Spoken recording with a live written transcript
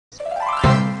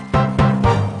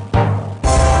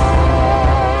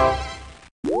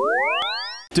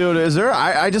Dude, is there?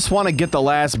 I just want to get the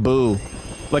last boo.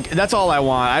 Like, that's all I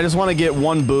want. I just want to get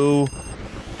one boo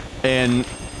and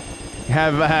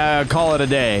have call it a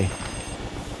day.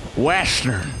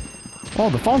 Western. Oh,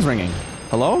 the phone's ringing.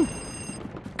 Hello?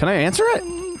 Can I answer it?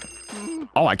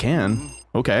 Oh, I can.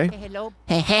 Okay. Hello.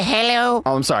 Hello.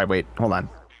 Oh, I'm sorry. Wait, hold on.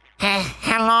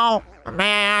 Hello.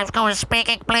 May I go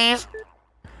speaking, please?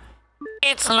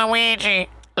 It's Luigi.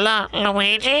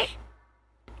 Luigi?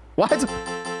 What?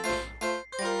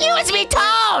 You, it's me,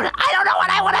 Toad! I don't know what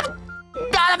I would have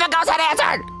done if a ghost had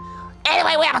answered!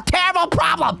 Anyway, we have a terrible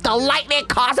problem! The lightning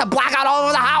caused a blackout all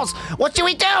over the house! What should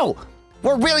we do?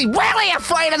 We're really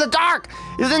afraid of the dark!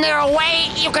 Isn't there a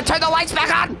way you could turn the lights back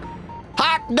on?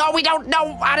 Huh? No, we don't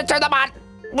know how to turn them on!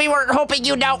 We were hoping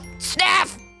you know.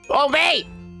 Sniff! Oh, me!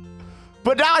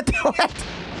 But now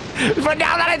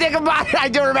that I think about it, I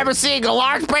do remember seeing a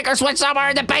large breaker switch somewhere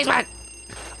in the basement!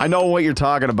 I know what you're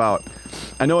talking about.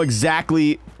 I know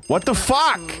exactly. What the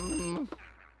fuck?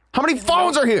 How many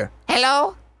phones are here?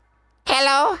 Hello?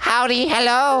 Hello? Howdy?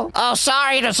 Hello? Oh,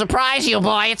 sorry to surprise you,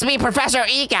 boy. It's me, Professor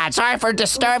Egad. Sorry for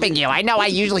disturbing you. I know I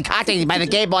usually contact you by the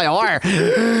Game Boy Horror.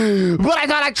 But I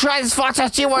thought I'd try this fun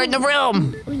since you were in the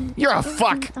room. You're a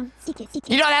fuck.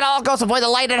 You know that all ghosts avoid the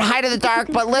light and hide in the dark,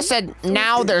 but listen,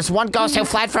 now there's one ghost who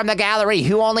fled from the gallery,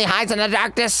 who only hides in the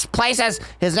darkest places.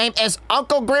 His name is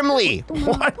Uncle Grimly.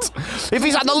 What? If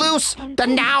he's on the loose,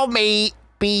 then now may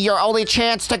be your only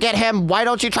chance to get him. Why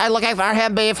don't you try looking for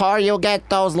him before you get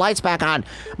those lights back on?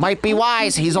 Might be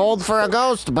wise. He's old for a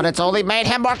ghost, but it's only made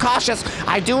him more cautious.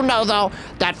 I do know, though,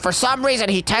 that for some reason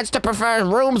he tends to prefer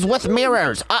rooms with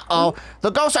mirrors. Uh-oh.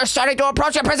 The ghosts are starting to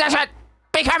approach your position.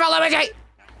 Be careful, Luigi.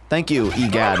 Thank you,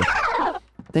 Egad.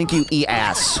 Thank you,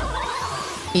 E-ass.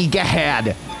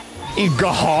 Egad.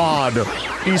 Egad.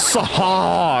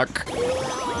 Isahak.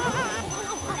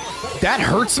 That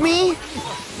hurts me?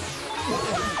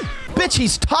 Bitch,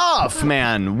 he's tough,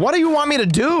 man. What do you want me to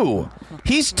do?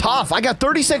 He's tough. I got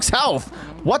 36 health.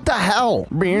 What the hell?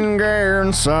 Been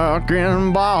getting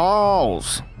sucking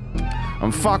balls.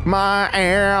 And fuck my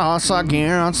ass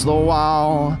against the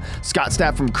wall. Scott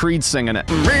Stapp from Creed singing it.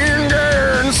 Been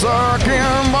getting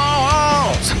sucking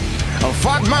balls. And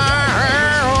fuck my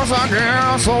ass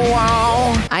against the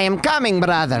wall. I am coming,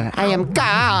 brother. I am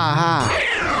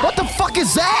What the fuck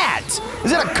is that?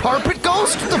 Is that a carpet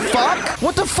ghost? What the fuck?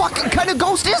 What the fuck kind of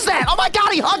ghost is that? Oh my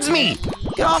god, he hugs me!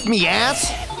 Get off me,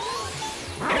 ass!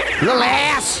 Little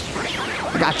ass!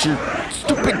 I got your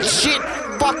stupid shit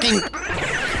fucking...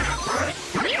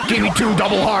 Give me 2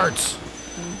 double hearts!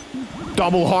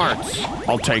 Double hearts.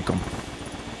 I'll take them.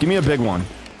 Give me a big one.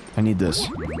 I need this.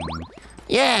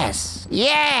 Yes!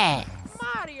 Yeah!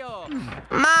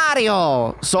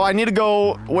 Mario! So I need to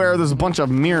go where there's a bunch of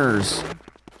mirrors.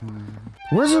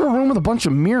 Where's there a room with a bunch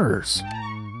of mirrors?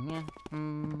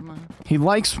 He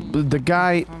likes the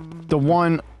guy, the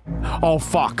one... Oh,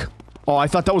 fuck. Oh, I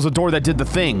thought that was a door that did the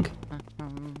thing.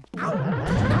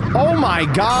 Oh my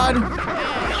god!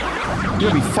 You're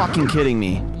gonna be fucking kidding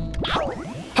me.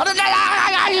 How did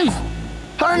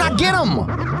I not get him?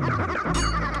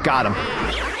 Got him.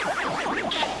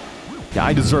 Yeah,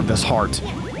 I deserve this heart.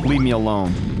 Leave me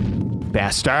alone.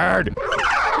 Bastard!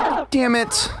 Damn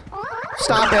it.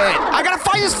 Stop it. I gotta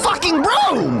find this fucking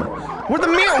room! Where the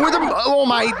mirror? Where the... Oh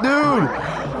my... Dude!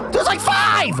 There's like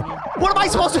 5! What am I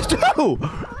supposed to do?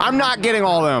 I'm not getting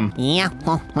all of them. You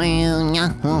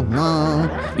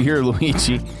hear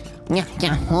Luigi?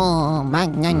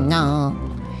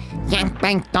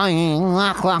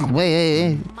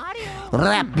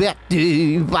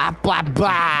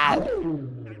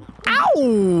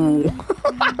 Ow!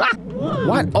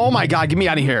 What? Oh my god, get me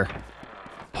out of here.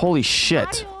 Holy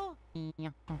shit.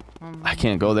 I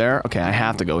can't go there? Okay, I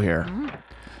have to go here.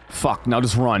 Fuck, now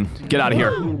just run. Get out of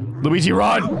here. Luigi,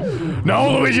 run!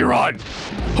 No, Luigi, run!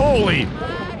 Holy!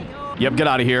 Yep, get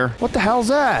out of here. What the hell's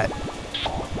that?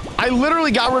 I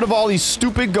literally got rid of all these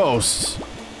stupid ghosts.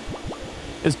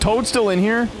 Is Toad still in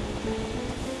here?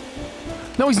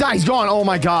 No, he's not. He's gone. Oh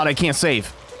my god, I can't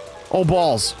save. Oh,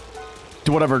 balls.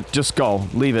 Do whatever. Just go.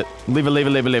 Leave it. Leave it, leave it,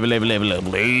 leave it, leave it, leave it, leave it,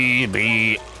 leave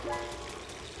it.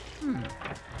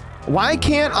 Why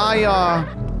can't I,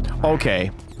 okay.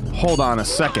 Hold on a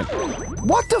second.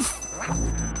 What the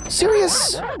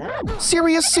Serious?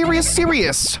 Serious, serious,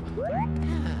 serious.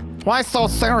 Why so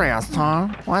serious, huh?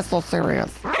 Why so serious?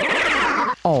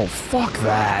 Oh, fuck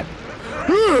that.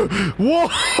 Whoa!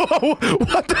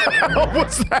 What the hell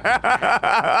was that?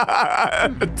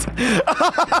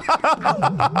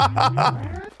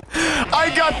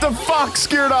 I got the fuck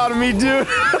scared out of me, dude.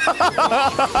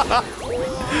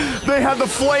 They had the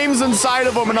flames inside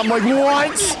of them, and I'm like,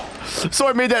 what? So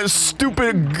I made that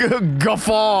stupid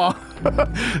guffaw.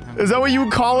 Is that what you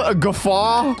would call it? A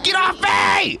guffaw? Get off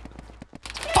me!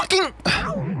 Fucking...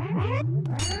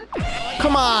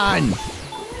 Come on!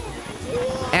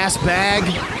 Ass bag.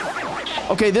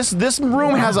 Okay, this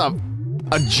room has a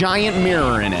giant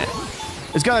mirror in it.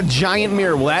 It's got a giant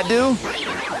mirror. Will that do?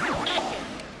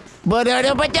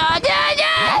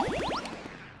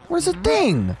 Where's the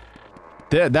thing?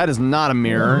 That is not a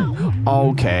mirror.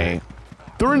 Okay.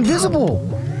 They're invisible.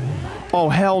 Oh,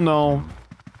 hell no.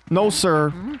 No,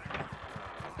 sir.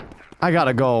 I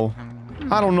gotta go.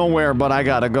 I don't know where, but I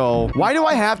gotta go. Why do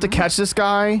I have to catch this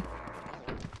guy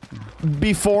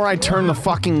before I turn the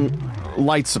fucking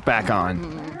lights back on?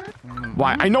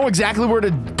 Why? I know exactly where to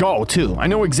go, too. I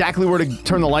know exactly where to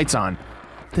turn the lights on.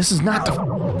 This is not the...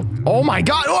 Oh my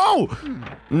god! Oh!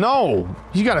 No!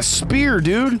 You got a spear,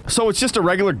 dude. So it's just a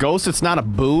regular ghost, it's not a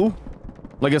boo?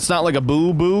 Like, it's not like a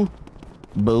boo-boo?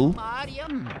 Boo?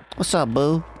 What's up,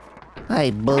 boo?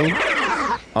 Hey, boo.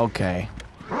 Okay.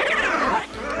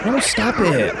 No, stop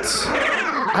it.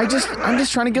 I'm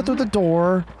just trying to get through the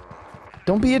door.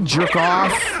 Don't be a jerk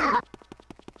off.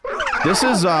 This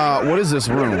is, what is this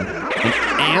room? An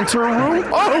ante room?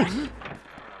 Oh!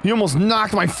 He almost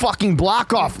knocked my fucking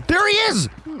block off. There he is!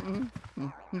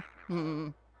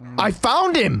 I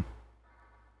found him!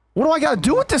 What do I gotta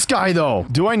do with this guy, though?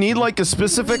 Do I need, like, a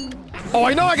specific... Oh,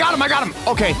 I know I got him!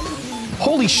 Okay.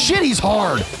 Holy shit, he's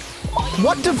hard!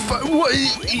 What the f- what,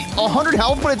 100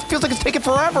 health, but it feels like it's taking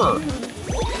forever!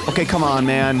 Okay, come on,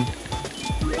 man.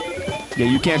 Yeah,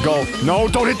 you can't go. No,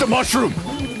 don't hit the mushroom!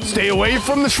 Stay away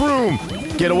from the shroom!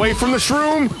 Get away from the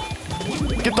shroom!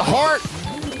 Get the heart!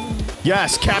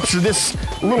 Yes, capture this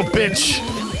little bitch!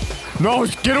 No,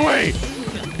 get away!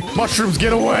 Mushrooms,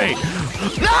 get away!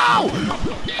 No!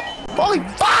 Holy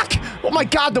fuck! Oh my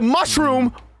god, the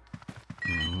mushroom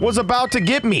was about to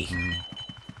get me.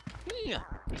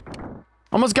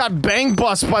 Almost got bang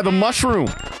bust by the mushroom.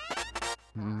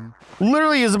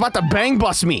 Literally is about to bang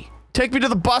bust me. Take me to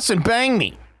the bus and bang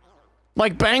me.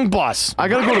 Like bang bus. I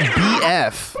gotta go to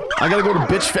BF. I gotta go to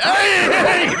bitch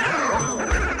hey!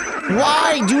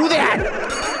 Why do that?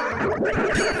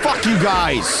 Fuck you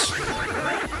guys.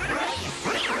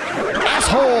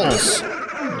 Assholes.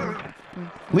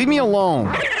 Leave me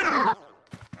alone.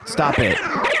 Stop it.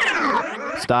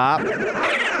 Stop.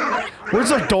 Where's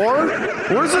the door?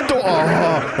 Where's the door?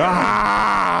 Oh.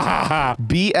 Ah.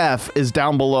 BF is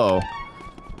down below.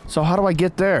 So how do I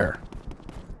get there?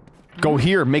 Go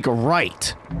here, make a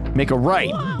right. Make a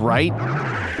right, right?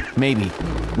 Maybe.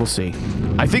 We'll see.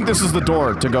 I think this is the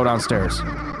door to go downstairs.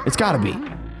 It's gotta be.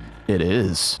 It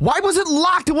is. Why was it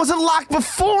locked? It wasn't locked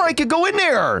before I could go in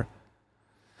there.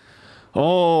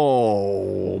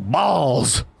 Oh,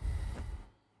 balls.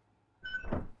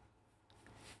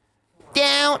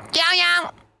 Down.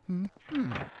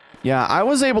 Yeah, I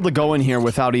was able to go in here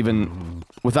without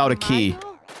a key.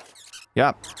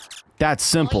 Yep. That's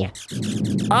simple.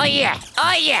 Oh yeah.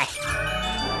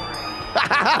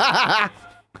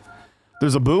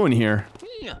 There's a boo in here.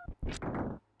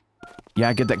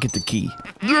 Yeah, get the key.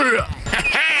 Yeah!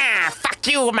 Fuck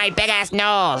you with my big ass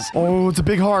nose. Oh, it's a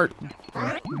big heart.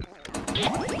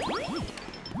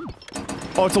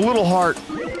 Oh, it's a little heart.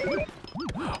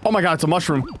 Oh my god, it's a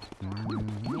mushroom.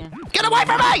 Get away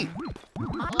from me!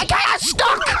 I'm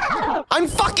stuck! I'm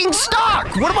fucking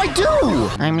stuck! What do I do?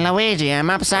 I'm Luigi, I'm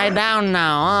upside down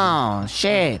now. Oh,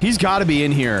 shit. He's gotta be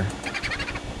in here.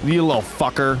 You little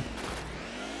fucker.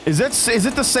 Is it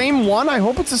the same one? I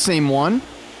hope it's the same one.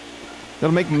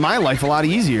 That'll make my life a lot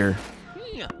easier.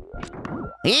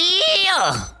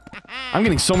 Yeah. I'm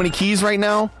getting so many keys right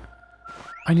now.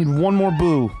 I need one more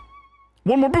boo.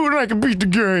 One more boo and I can beat the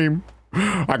game.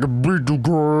 I can beat the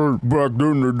game. Back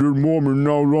then they didn't want me,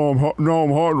 now I'm hot,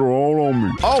 they're all on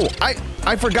me. Oh,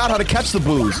 I forgot how to catch the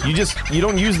boos. You just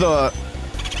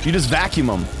vacuum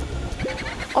them.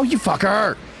 Oh, you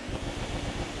fucker.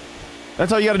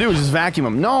 That's all you gotta do is just vacuum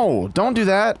them. No, don't do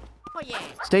that. Oh, yeah.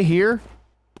 Stay here.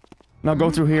 Now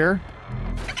go through here.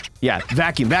 Yeah,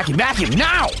 vacuum,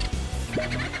 now!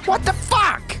 What the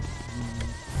fuck?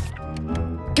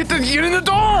 Get in the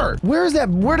door! Where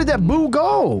did that boo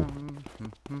go?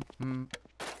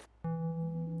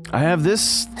 I have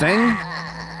this thing.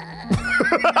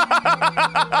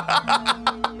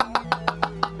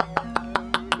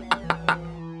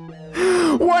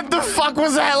 What the fuck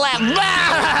was that laugh?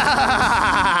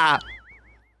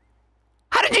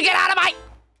 How did you get out of my...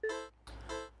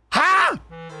 Huh?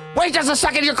 Wait just a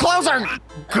second, your clothes are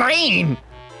green.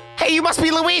 Hey, you must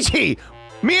be Luigi.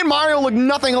 Me and Mario look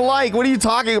nothing alike. What are you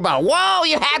talking about? Whoa,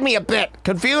 you had me a bit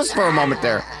Confused for a moment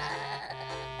there.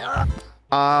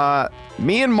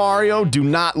 Me and Mario do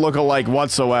not look alike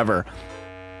whatsoever.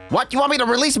 What? You want me to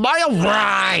release Mario?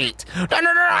 Right. No,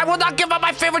 I will not give up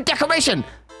my favorite decoration.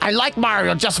 I like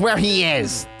Mario just where he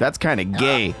is. That's kind of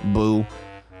gay, boo.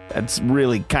 That's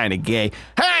really kind of gay.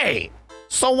 Hey!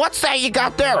 So what's that you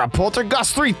got there? A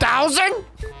Poltergust 3000?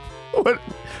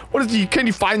 What is? Can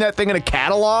you find that thing in a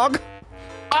catalog?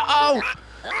 Uh-oh.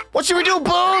 What should we do,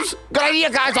 Booze? Good idea,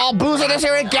 guys. All Booze in this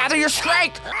area, gather your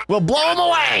strength. We'll blow him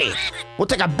away. We'll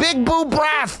take a big boo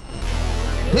breath.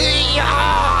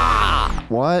 Yeah!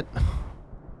 What?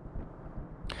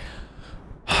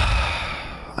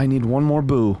 I need one more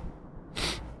boo.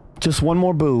 Just one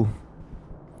more boo.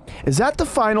 Is that the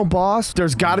final boss?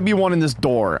 There's got to be one in this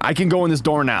door. I can go in this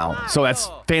door now. So that's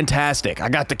fantastic. I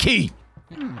got the key.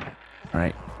 All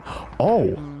right.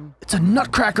 Oh, it's a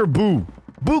nutcracker boo.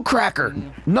 Boo cracker.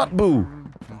 Nut boo.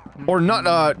 Or nut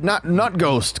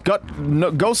ghost.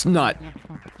 Ghost nut.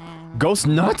 Ghost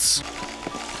nuts?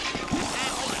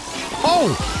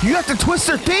 Oh, you have to twist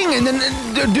their thing and then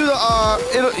do the,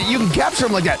 you can capture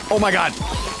them like that. Oh my god.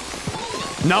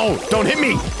 No, don't hit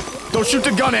me. Don't shoot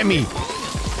the gun at me.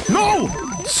 No!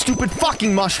 Stupid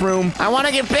fucking mushroom. I want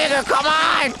to get bigger. Come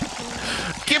on.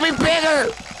 Give me bigger.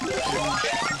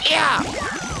 Yeah.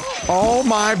 Oh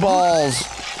my balls.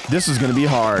 This is gonna be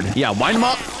hard. Yeah, wind them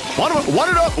up. Wind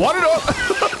it up. Wind it up.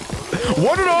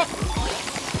 Wind it up.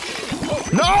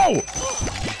 No!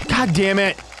 God damn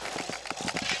it.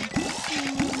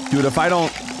 Dude, if I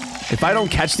don't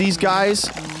catch these guys,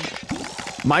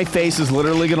 my face is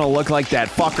literally gonna look like that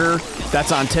fucker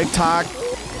that's on TikTok,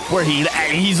 where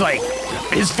he's like,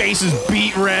 his face is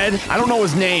beet red. I don't know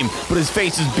his name, but his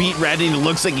face is beet red and he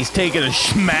looks like he's taking a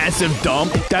massive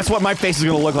dump. That's what my face is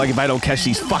gonna look like if I don't catch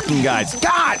these fucking guys.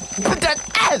 God!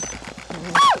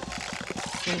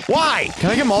 Why?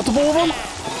 Can I get multiple of them?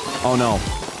 Oh no.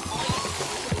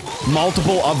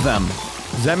 Multiple of them.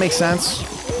 Does that make sense?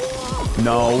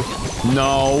 No.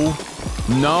 No.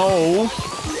 No.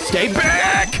 Stay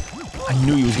back! I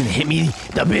knew he was gonna hit me,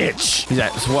 the bitch. He's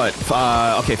at what?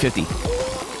 Okay, 50.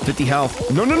 50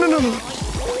 health. No.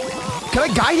 Can I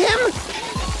guide him?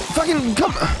 Fucking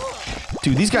come.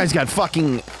 Dude, these guys got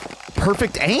fucking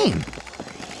perfect aim.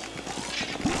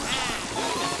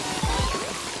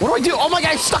 What do I do? Oh my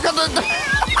god, I'm stuck on the.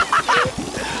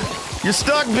 You're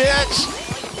stuck, bitch.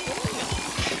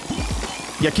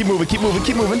 Yeah, keep moving.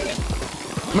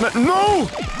 I'm gonna. No!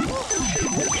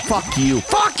 Fuck you.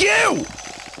 Fuck you!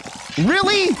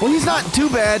 Really? Well, he's not too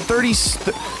bad. 30.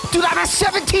 Dude, I'm at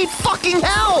 17 fucking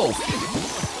health!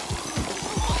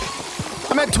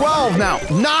 I'm at 12 now.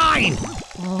 9!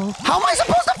 How am I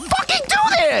supposed to fucking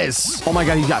do this? Oh my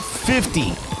god, he's got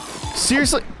 50.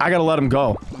 Seriously? I gotta let him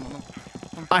go.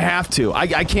 I have to.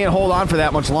 I can't hold on for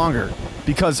that much longer.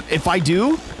 Because if I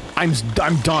do, I'm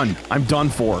done. I'm done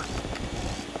for.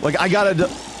 Like, I gotta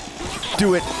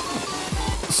do it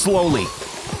slowly.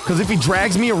 Because if he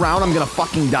drags me around, I'm gonna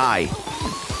fucking die.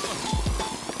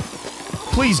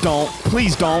 Please don't.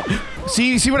 Please don't.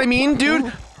 See what I mean,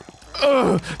 dude?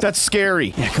 Ugh, that's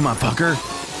scary. Yeah, come on, fucker.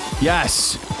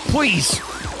 Yes. Please.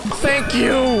 Thank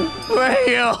you.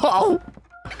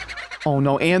 Oh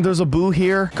no, and there's a boo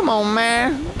here. Come on,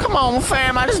 man. Come on,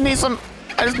 fam. I just need some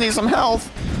health.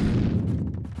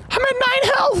 I'm at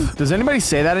 9 health. Does anybody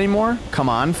say that anymore? Come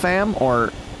on, fam?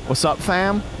 Or what's up,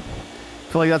 fam?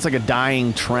 I feel like that's like a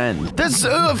dying trend. That's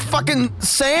fucking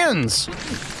Sans.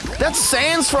 That's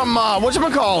Sans from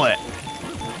whatchamacallit.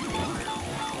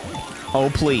 Oh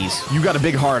please, you got a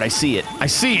big heart. I see it. I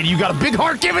see it. You got a big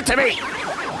heart. Give it to me.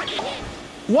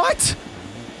 What?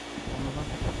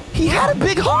 He had a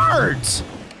big heart.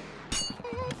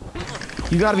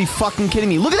 You gotta be fucking kidding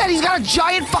me. Look at that. He's got a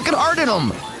giant fucking heart in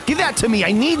him. Give that to me.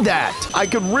 I need that. I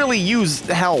could really use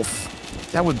health.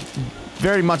 That would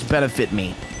very much benefit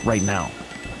me right now.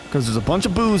 Because there's a bunch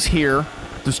of boos here.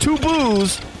 There's 2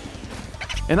 boos.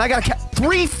 And I got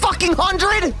 3 fucking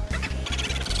hundred?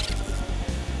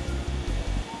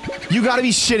 You gotta be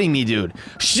shitting me, dude.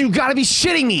 You gotta be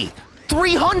shitting me.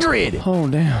 300. Oh,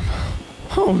 damn.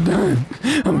 Oh, damn.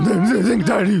 I'm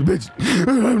tired of you, bitch.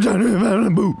 I'm trying to find a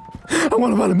boo. I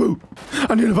want to find a boo.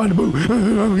 I need to find a boo.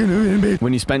 I'm getting bitch.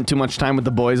 When you spend too much time with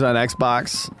the boys on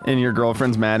Xbox and your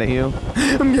girlfriend's mad at you,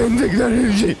 I'm getting sick of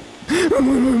this shit. I want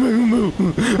to find a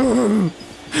boo.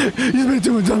 You spend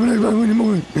too much time on Xbox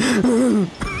anymore.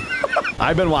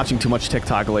 I've been watching too much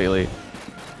TikTok lately.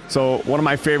 So one of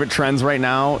my favorite trends right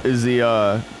now is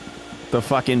the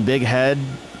fucking big head.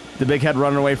 The big head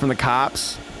running away from the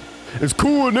cops. It's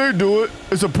cool when they do it.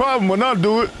 It's a problem when I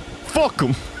do it. Fuck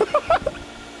them.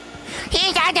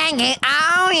 He got to get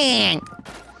on. I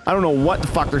don't know what the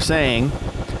fuck they're saying,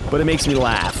 but it makes me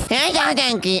laugh.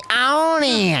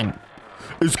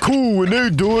 It's cool when they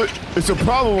do it. It's a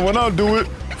problem when I do it.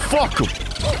 Fuck them.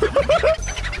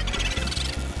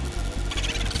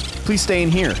 Please stay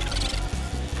in here.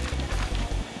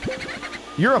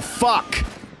 You're a fuck.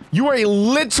 You are a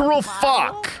literal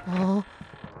fuck.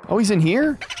 Oh, he's in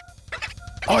here?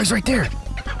 Oh, he's right there.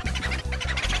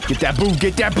 Get that boo,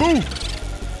 get that boo.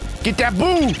 Get that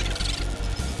boo.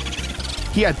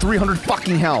 He had 300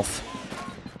 fucking health.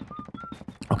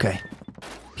 Okay.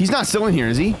 He's not still in here,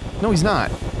 is he? No, he's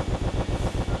not.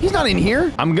 He's not in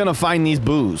here. I'm gonna find these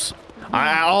boos.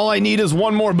 All I need is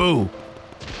one more boo.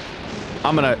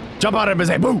 I'm gonna jump out of him and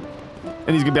say boo.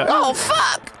 And he's gonna be like, oh,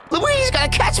 fuck. Luigi's gonna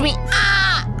catch me.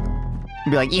 Ah!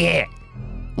 Be like, yeah.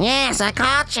 Yes, I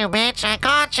caught you, bitch. I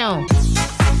caught you.